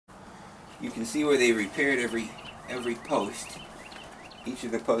You can see where they repaired every post. Each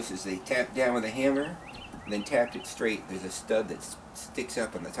of the posts, they tapped down with a hammer and then tapped it straight. There's a stud that sticks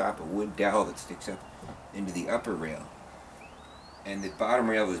up on the top, a wood dowel that sticks up into the upper rail. And the bottom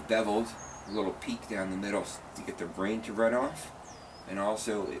rail was beveled, a little peak down the middle to get the rain to run off. And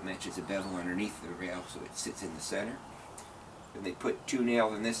also it matches a bevel underneath the rail so it sits in the center. Then they put 2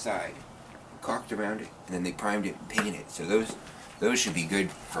 nails on this side, caulked around it, and then they primed it and painted it. So those should be good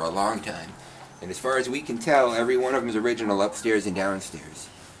for a long time. And as far as we can tell, every one of them is original upstairs and downstairs.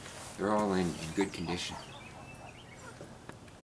 They're all in good condition.